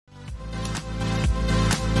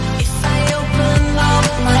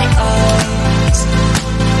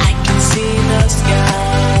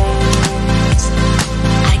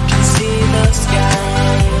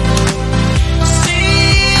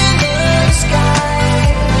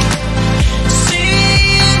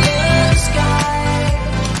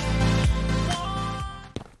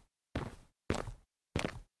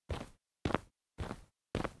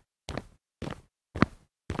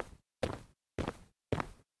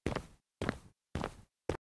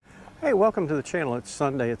Hey, welcome to the channel. It's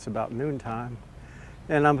Sunday, it's about noontime,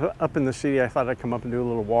 and I'm up in the city. I thought I'd come up and do a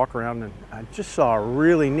little walk around, and I just saw a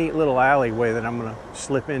really neat little alleyway that I'm gonna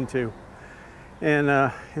slip into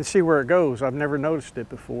and see where it goes. I've never noticed it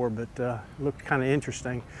before, but it looked kind of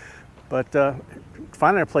interesting. But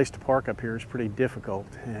finding a place to park up here is pretty difficult,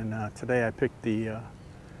 and today I picked the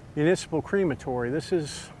Municipal Crematory. This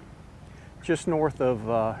is just north of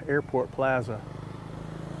Airport Plaza,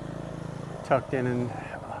 tucked in, and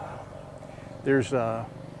there's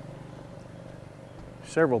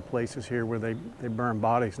several places here where they burn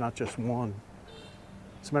bodies, not just one.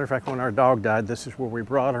 As a matter of fact, when our dog died, this is where we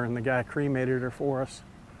brought her, and the guy cremated her for us.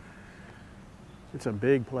 It's a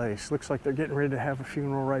big place. Looks like they're getting ready to have a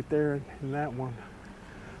funeral right there in that one.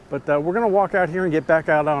 But we're gonna walk out here and get back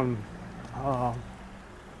out on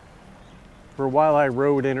where Wildlife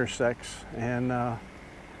Road intersects. And I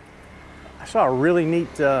saw a really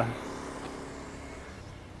neat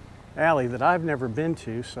alley that I've never been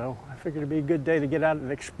to, so I figured it'd be a good day to get out and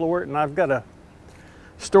explore it. And I've got a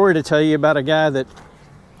story to tell you about a guy that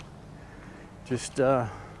just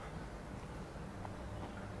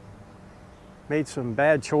made some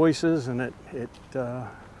bad choices, and it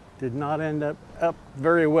did not end up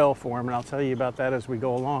very well for him, and I'll tell you about that as we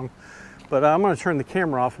go along. But I'm going to turn the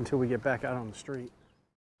camera off until we get back out on the street.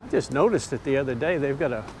 I just noticed it the other day. They've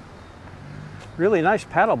got a really nice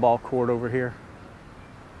paddleball court over here.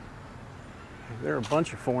 There were a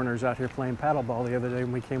bunch of foreigners out here playing paddleball the other day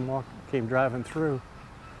when we came driving through.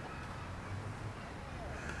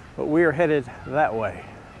 But we are headed that way.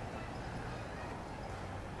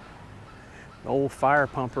 The old fire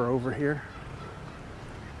pumper over here.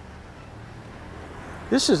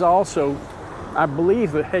 This is also, I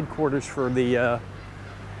believe, the headquarters for the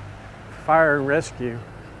fire and rescue.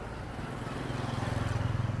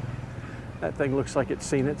 That thing looks like it's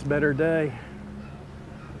seen its better day.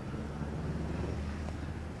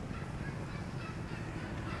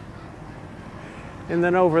 And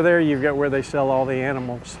then over there you've got where they sell all the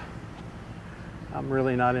animals. I'm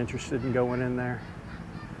really not interested in going in there.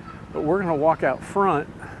 But we're gonna walk out front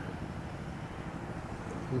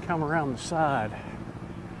and come around the side.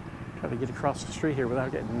 Try to get across the street here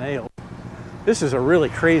without getting nailed. This is a really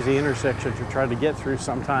crazy intersection to try to get through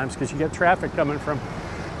sometimes because you get traffic coming from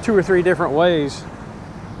 2 or 3 different ways.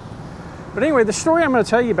 But anyway, the story I'm gonna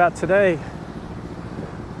tell you about today,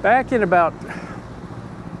 back in about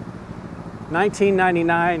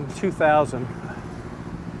 1999, 2000,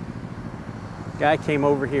 guy came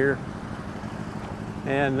over here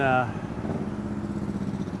and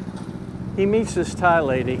he meets this Thai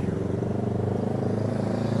lady.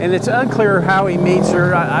 And it's unclear how he meets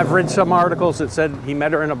her. I've read some articles that said he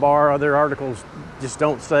met her in a bar. Other articles just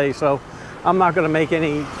don't say. So I'm not going to make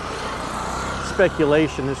any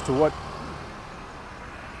speculation as to what,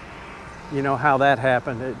 you know, how that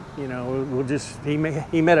happened. We'll just, he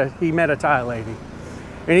met a Thai lady,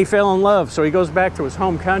 and he fell in love. So he goes back to his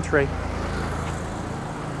home country,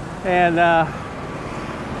 and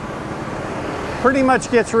pretty much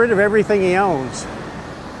gets rid of everything he owns.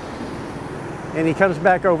 And he comes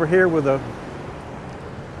back over here with a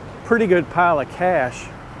pretty good pile of cash,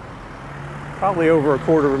 probably over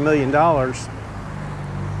 $250,000.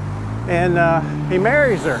 And he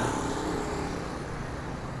marries her.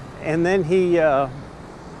 And then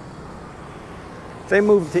they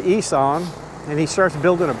moved to Isan, and he starts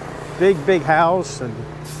building a big house. And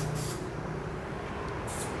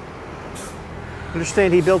I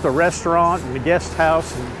understand he built a restaurant and a guest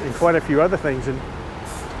house and quite a few other things. And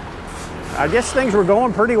I guess things were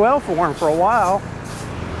going pretty well for him for a while.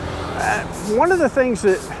 One of the things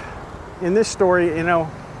that in this story, you know,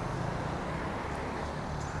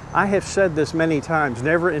 I have said this many times,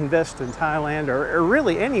 never invest in Thailand or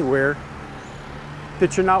really anywhere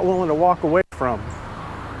that you're not willing to walk away from,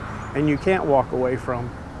 and you can't walk away from.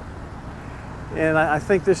 And I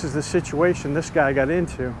think this is the situation this guy got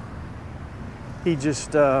into. He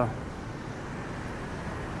just,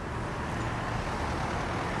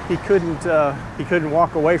 he couldn't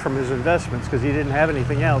walk away from his investments because he didn't have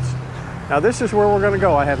anything else. Now this is where we're going to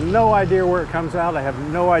go. I have no idea where it comes out. I have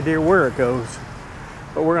no idea where it goes,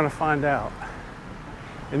 but we're going to find out.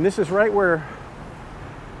 And this is right where,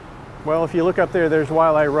 well, if you look up there, there's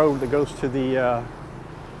Wildlife Road that goes to the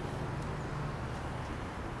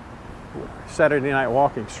Saturday Night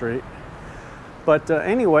Walking Street. But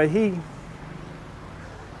anyway, he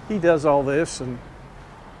does all this, and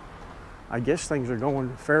I guess things are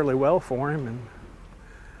going fairly well for him. And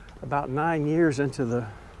about 9 years into the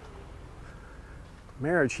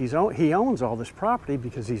marriage, he owns all this property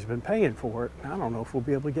because he's been paying for it. I don't know if we'll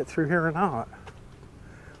be able to get through here or not.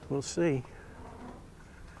 We'll see.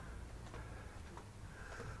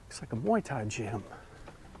 It's like a Muay Thai gym.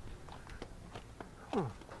 Huh.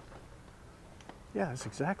 Yeah, that's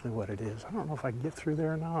exactly what it is. I don't know if I can get through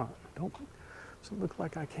there or not. Doesn't look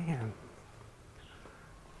like I can.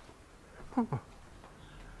 Huh.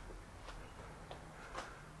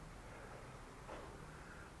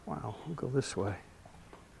 Wow, we'll go this way.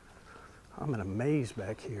 I'm in a maze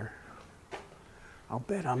back here. I'll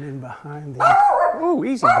bet I'm in behind the... Oh,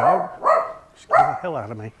 easy, dog. Scared the hell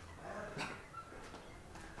out of me.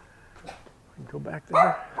 Go back there.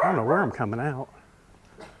 I don't know where I'm coming out.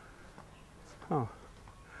 Huh.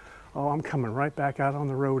 Oh, I'm coming right back out on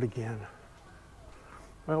the road again.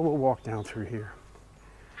 Well, we'll walk down through here.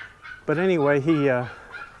 But anyway, he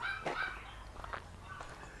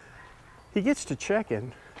gets to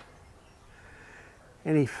checking,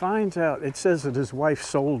 and he finds out, it says that his wife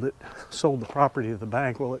sold the property to the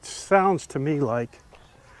bank. Well, it sounds to me like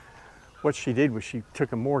what she did was she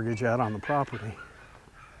took a mortgage out on the property.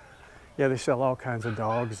 Yeah, they sell all kinds of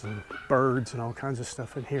dogs and birds and all kinds of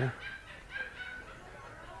stuff in here.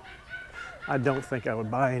 I don't think I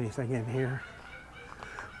would buy anything in here.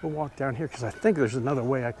 We'll walk down here because I think there's another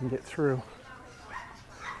way I can get through.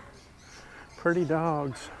 Pretty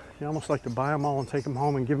dogs. You almost like to buy them all and take them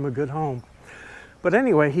home and give them a good home. But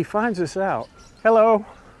anyway, he finds this out. Hello.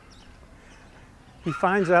 He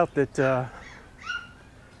finds out that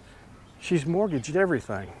she's mortgaged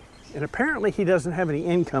everything. And apparently he doesn't have any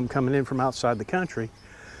income coming in from outside the country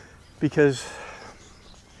because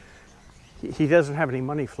he doesn't have any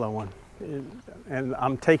money flowing. And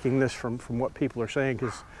I'm taking this from what people are saying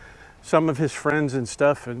because some of his friends and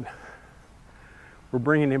stuff and were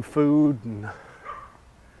bringing him food, and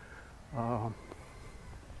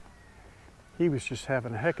he was just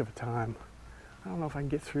having a heck of a time. I don't know if I can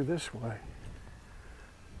get through this way.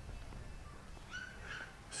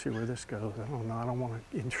 See where this goes. I don't know. I don't want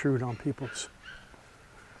to intrude on people's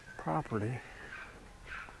property.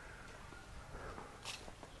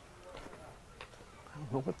 I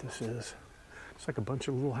don't know what this is. It's like a bunch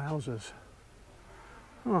of little houses.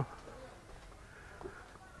 Huh.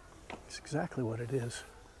 It's exactly what it is.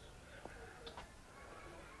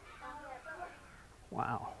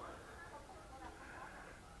 Wow.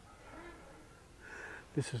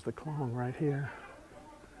 This is the Klong right here.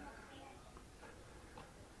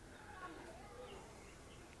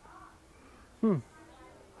 I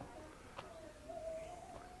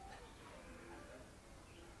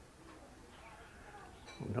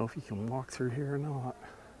don't know if you can walk through here or not.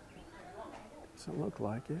 Doesn't look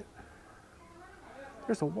like it.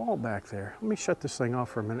 There's a wall back there. Let me shut this thing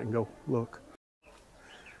off for a minute and go look.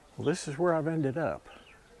 Well, this is where I've ended up.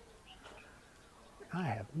 I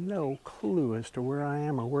have no clue as to where I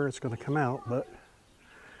am or where it's going to come out, but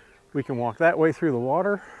we can walk that way through the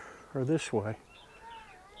water or this way.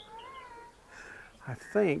 I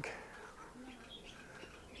think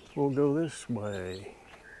we'll go this way.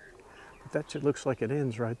 But that just looks like it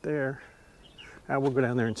ends right there. We'll go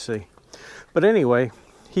down there and see. But anyway,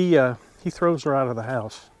 he throws her out of the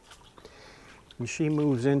house. And she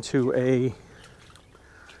moves into a,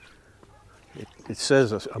 it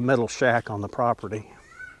says a metal shack on the property.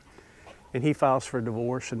 And he files for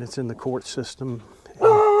divorce, and it's in the court system. And,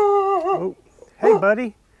 oh, hey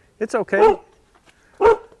buddy, it's okay.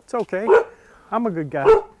 It's okay. I'm a good guy.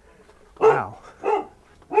 Wow.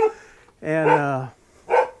 And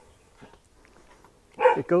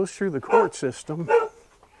it goes through the court system,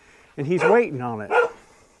 and he's waiting on it.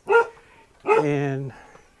 And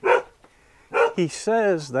he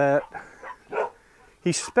says that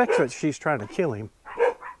he suspects that she's trying to kill him.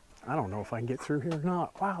 I don't know if I can get through here or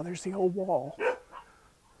not. Wow, there's the old wall.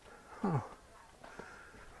 Huh.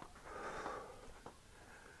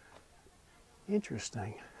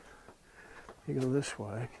 Interesting. You go this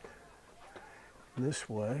way, this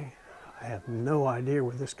way. I have no idea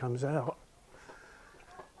where this comes out.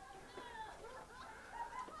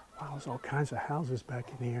 Wow, there's all kinds of houses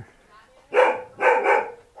back in here.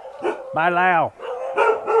 Bye, Lao.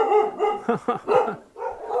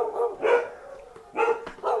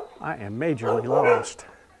 I am majorly lost.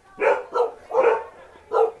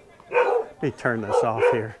 Let me turn this off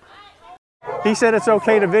here. He said it's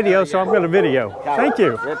okay to video, so I'm going to video. Thank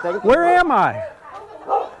you. Where am I?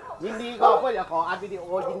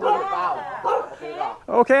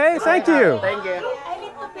 Okay, thank you.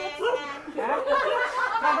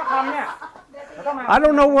 I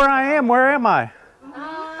don't know where I am. Where am I?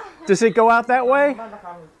 Does it go out that way?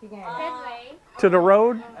 To the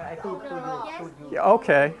road? Yeah,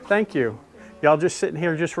 okay, thank you. Y'all just sitting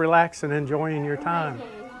here just relaxing, enjoying your time.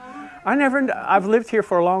 I've lived here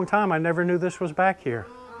for a long time. I never knew this was back here.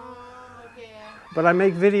 but I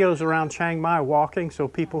make videos around Chiang Mai walking, so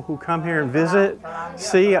people who come here and visit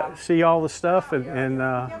see all the stuff and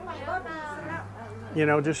you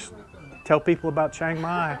know, just tell people about Chiang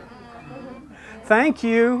Mai. Thank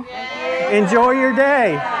you. Enjoy your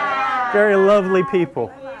day. Very lovely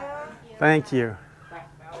people. Thank you.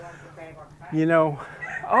 You know,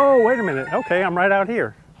 oh, wait a minute. Okay, I'm right out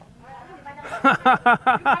here. You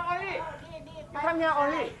come here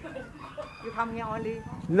only. You come here only.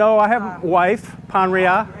 No, I have a wife,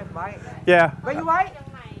 Panria. Yeah. Where you wife?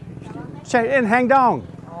 In Hang Dong.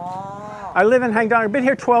 Oh. I live in Hang Dong. I've been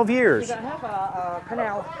here 12 years. You have a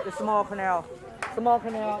canal, a small canal. Small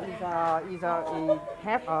canal is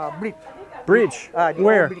have a bridge. Bridge?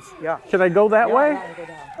 Where? Bridge, yeah. Can I go that way? Yeah, go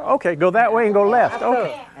down. Okay, go that way and go left. After,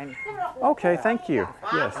 Okay. and Okay, thank you.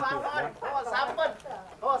 Yes.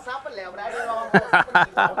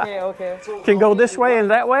 okay. Can go this way and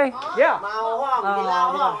that way? Yeah.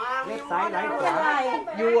 Left side,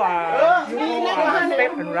 right. You go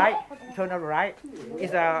step and right, turn on right.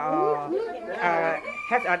 It's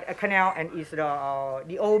has a canal and it's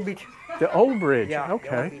the old bridge. The old bridge. Yeah.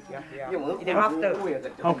 Okay. It's after.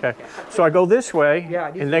 Okay. So I go this way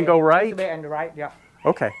and then go right? This way and right, yeah.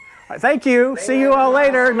 Okay. Thank you. See you all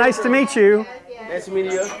later. Nice to meet you. Nice to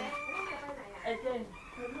meet you.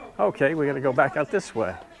 Okay, we got to go back out this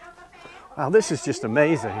way. Wow, this is just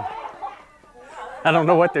amazing. I don't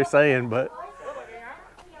know what they're saying, but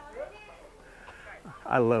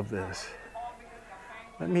I love this.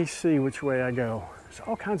 Let me see which way I go. There's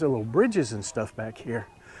all kinds of little bridges and stuff back here.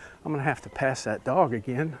 I'm gonna have to pass that dog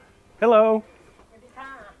again. Hello.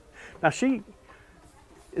 Now she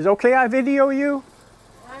is okay. I video you.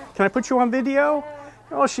 Can I put you on video?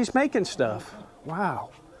 Oh, she's making stuff.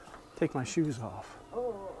 Wow. Take my shoes off.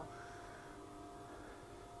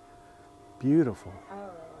 Beautiful.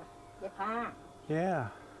 Yeah.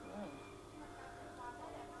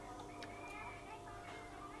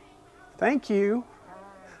 Thank you.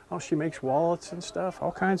 Oh, she makes wallets and stuff,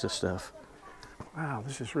 all kinds of stuff. Wow,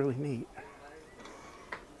 this is really neat.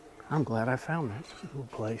 I'm glad I found this little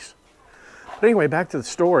place. But anyway, back to the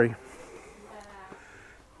story.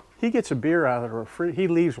 He gets a beer out of the refrigerator. He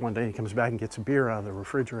leaves one day and comes back and gets a beer out of the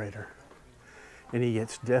refrigerator. And he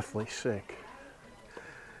gets deathly sick.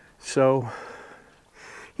 So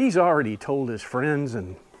he's already told his friends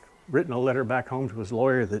and written a letter back home to his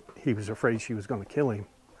lawyer that he was afraid she was going to kill him.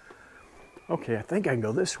 Okay, I think I can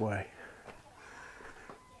go this way.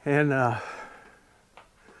 And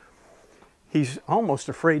he's almost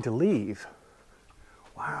afraid to leave.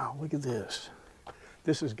 Wow, look at this.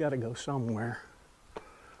 This has got to go somewhere.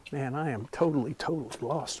 Man, I am totally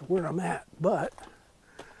lost where I'm at, but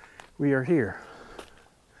we are here.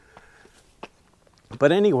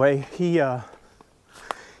 But anyway, he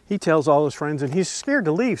tells all his friends, and he's scared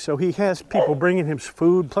to leave, so he has people bringing him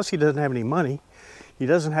food. Plus, he doesn't have any money. He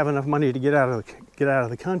doesn't have enough money to get out of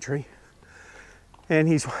the country, and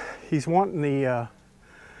he's wanting the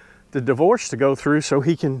divorce to go through so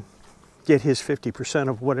he can get his 50%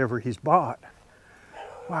 of whatever he's bought.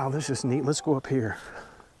 Wow, this is neat. Let's go up here.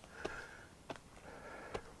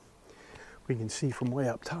 We can see from way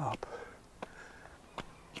up top.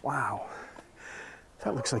 Wow,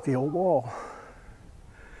 that looks like the old wall.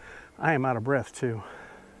 I am out of breath too.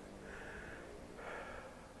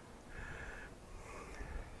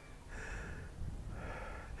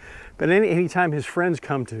 But anytime his friends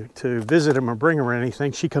come to visit him or bring him or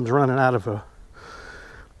anything, she comes running out of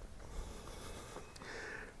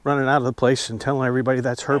the place and telling everybody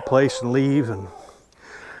that's her place and leave. And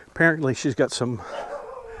apparently she's got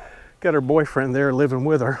her boyfriend there living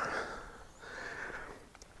with her.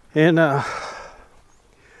 And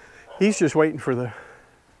he's just waiting for the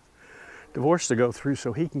divorce to go through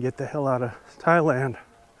so he can get the hell out of Thailand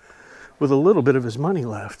with a little bit of his money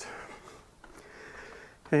left.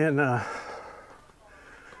 And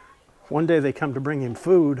one day they come to bring him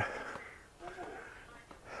food,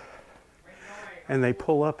 and they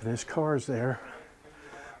pull up and his car's there.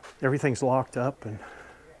 Everything's locked up and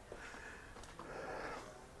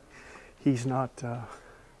he's not,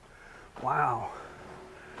 wow.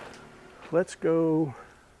 Let's go.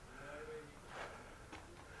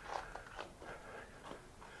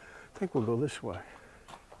 I think we'll go this way.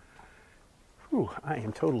 Whew, I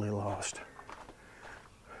am totally lost.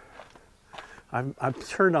 I've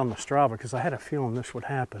turned on the Strava because I had a feeling this would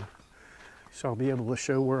happen. So I'll be able to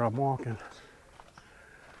show where I'm walking.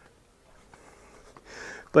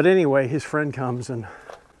 But anyway, his friend comes and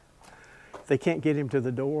they can't get him to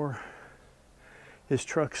the door. His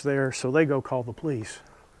truck's there, so they go call the police.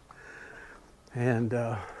 And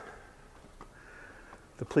the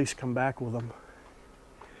police come back with him.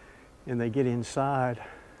 And they get inside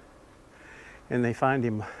and they find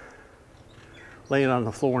him laying on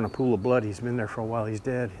the floor in a pool of blood. He's been there for a while. He's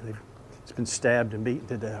dead. He's been stabbed and beaten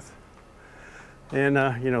to death. And,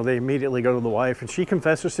 you know, they immediately go to the wife, and she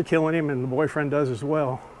confesses to killing him, and the boyfriend does as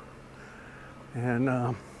well. And,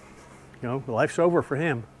 you know, life's over for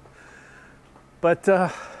him. But,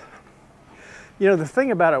 you know, the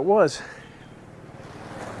thing about it was,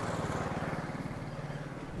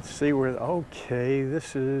 let's see where, okay,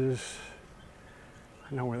 this is,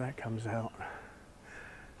 I know where that comes out.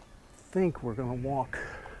 I think we're going to walk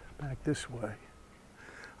back this way.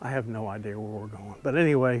 I have no idea where we're going. But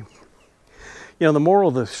anyway, you know, the moral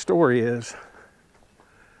of the story is,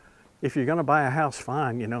 if you're going to buy a house,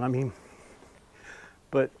 fine, you know, I mean,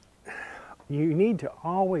 but you need to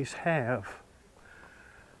always have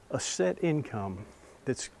a set income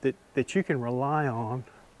that you can rely on.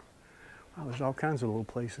 Wow, there's all kinds of little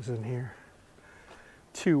places in here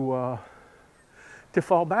to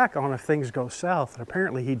fall back on if things go south. And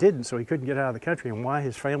apparently he didn't, so he couldn't get out of the country. And why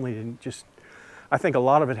his family didn't just, I think a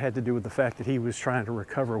lot of it had to do with the fact that he was trying to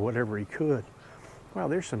recover whatever he could. Wow,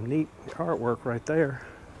 there's some neat artwork right there.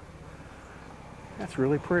 That's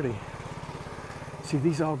really pretty. See,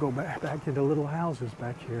 these all go back into little houses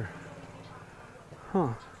back here.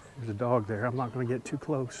 Huh, there's a dog there. I'm not going to get too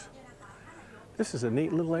close. This is a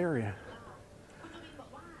neat little area.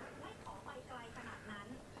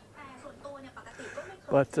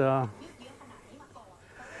 But,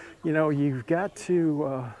 you know, you've got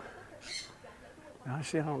to,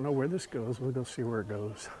 actually, I don't know where this goes. We'll go see where it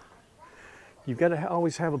goes. You've got to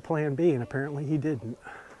always have a plan B, and apparently he didn't.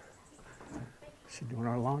 She's doing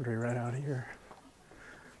our laundry right out here.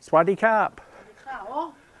 Swadee Kap.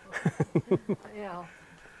 Yeah.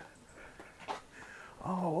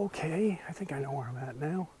 Oh, okay. I think I know where I'm at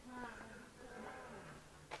now.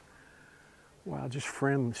 Wow, just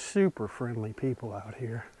friendly, super friendly people out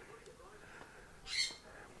here.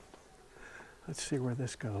 Let's see where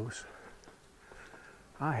this goes.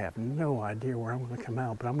 I have no idea where I'm going to come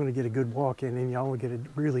out, but I'm going to get a good walk in and y'all will get a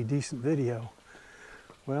really decent video.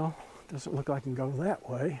 Well, doesn't look like I can go that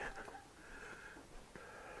way.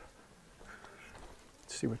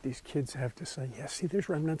 Let's see what these kids have to say. Yeah, see, there's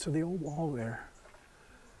remnants of the old wall there.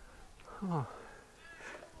 Huh.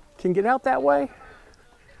 Can you get out that way?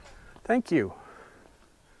 Thank you.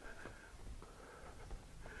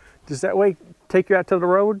 Does that way take you out to the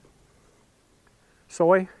road?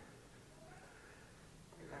 Soy?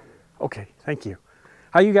 Okay, thank you.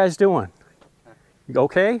 How you guys doing? You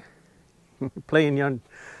okay? Playing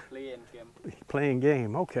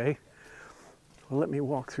game, okay. Well, let me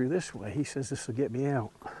walk through this way. He says this will get me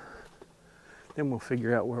out. Then we'll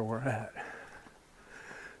figure out where we're at.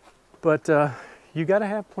 But you got to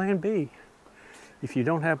have plan B. If you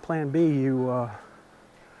don't have plan B, you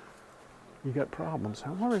got problems.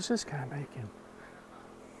 Now, what is this guy making?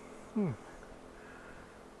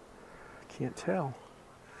 Can't tell.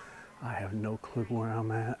 I have no clue where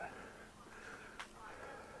I'm at.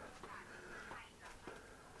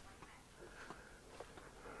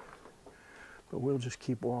 But we'll just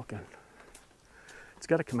keep walking. It's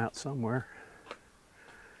got to come out somewhere.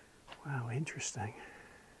 Wow, interesting.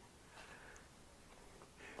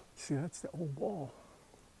 See, that's the old wall.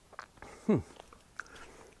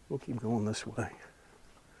 We'll keep going this way.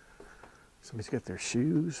 Somebody's got their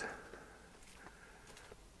shoes.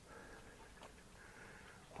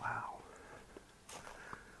 Wow.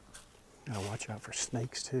 Gotta watch out for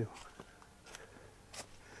snakes too.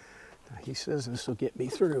 Now, he says this will get me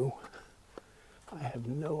through. I have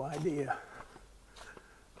no idea.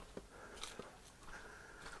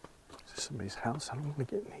 Is this somebody's house? I don't want to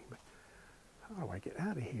get any, but how do I get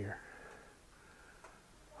out of here?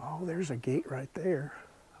 Oh, there's a gate right there.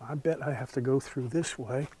 I bet I have to go through this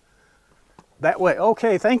way. That way.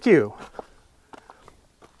 Okay, thank you.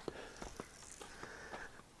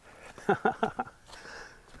 That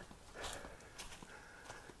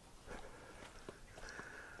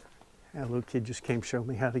little kid just came show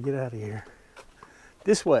me how to get out of here.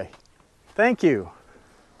 This way. Thank you.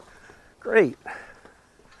 Great.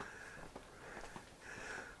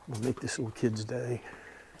 I'm gonna make this little kid's day.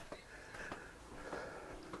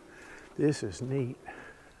 This is neat.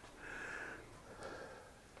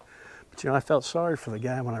 But you know, I felt sorry for the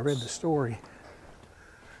guy when I read the story.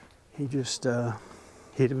 He just,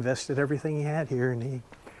 he'd invested everything he had here and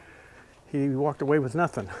he walked away with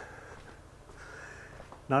nothing.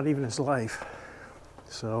 Not even his life.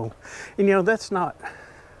 So, and you know, that's not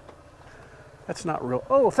real.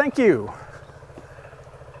 Oh, thank you.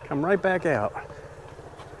 Come right back out.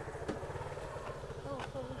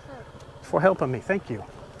 For helping me, thank you.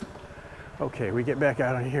 Okay, we get back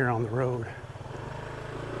out on here on the road.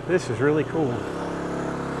 This is really cool.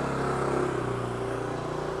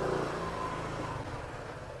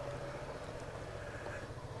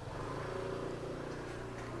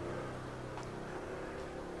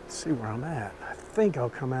 Let's see where I'm at. I think I'll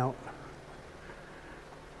come out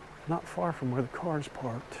not far from where the car's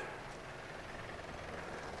parked.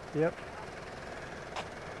 Yep.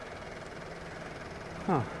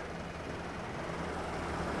 Huh.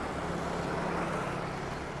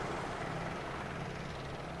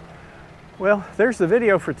 Well, there's the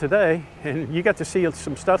video for today, and you got to see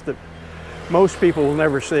some stuff that most people will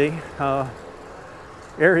never see.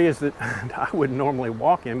 Areas that I wouldn't normally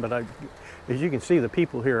walk in, but as you can see, the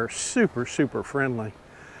people here are super, super friendly.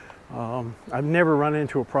 I've never run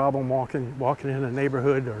into a problem walking in a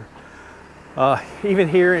neighborhood, or even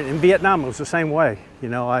here in Vietnam it was the same way. You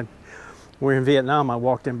know, we're in Vietnam, I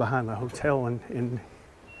walked in behind the hotel in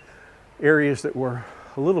areas that were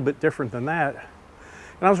a little bit different than that,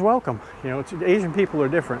 and I was welcome. You know, Asian people are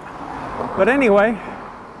different. But anyway,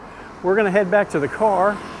 we're gonna head back to the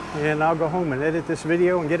car, and I'll go home and edit this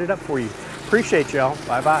video and get it up for you. Appreciate y'all.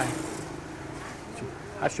 Bye-bye.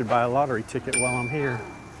 I should buy a lottery ticket while I'm here.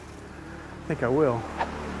 I think I will.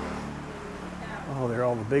 Oh, they're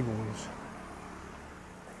all the big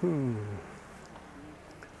ones.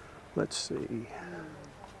 Let's see.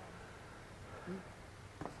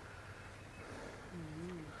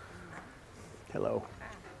 Hello.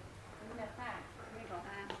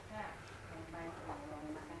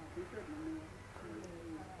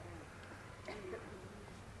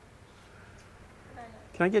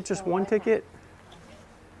 Can I get just one ticket?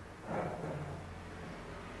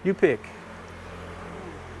 You pick.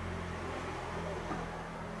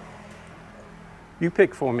 You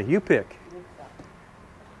pick for me. You pick.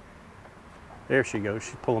 There she goes.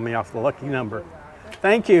 She's pulling me off the lucky number.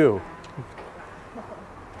 Thank you.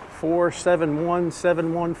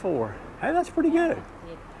 471714. Hey, that's pretty good.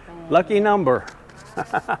 Lucky number.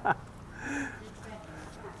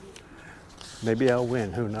 Maybe I'll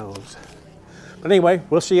win. Who knows? But anyway,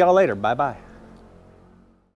 we'll see y'all later. Bye-bye.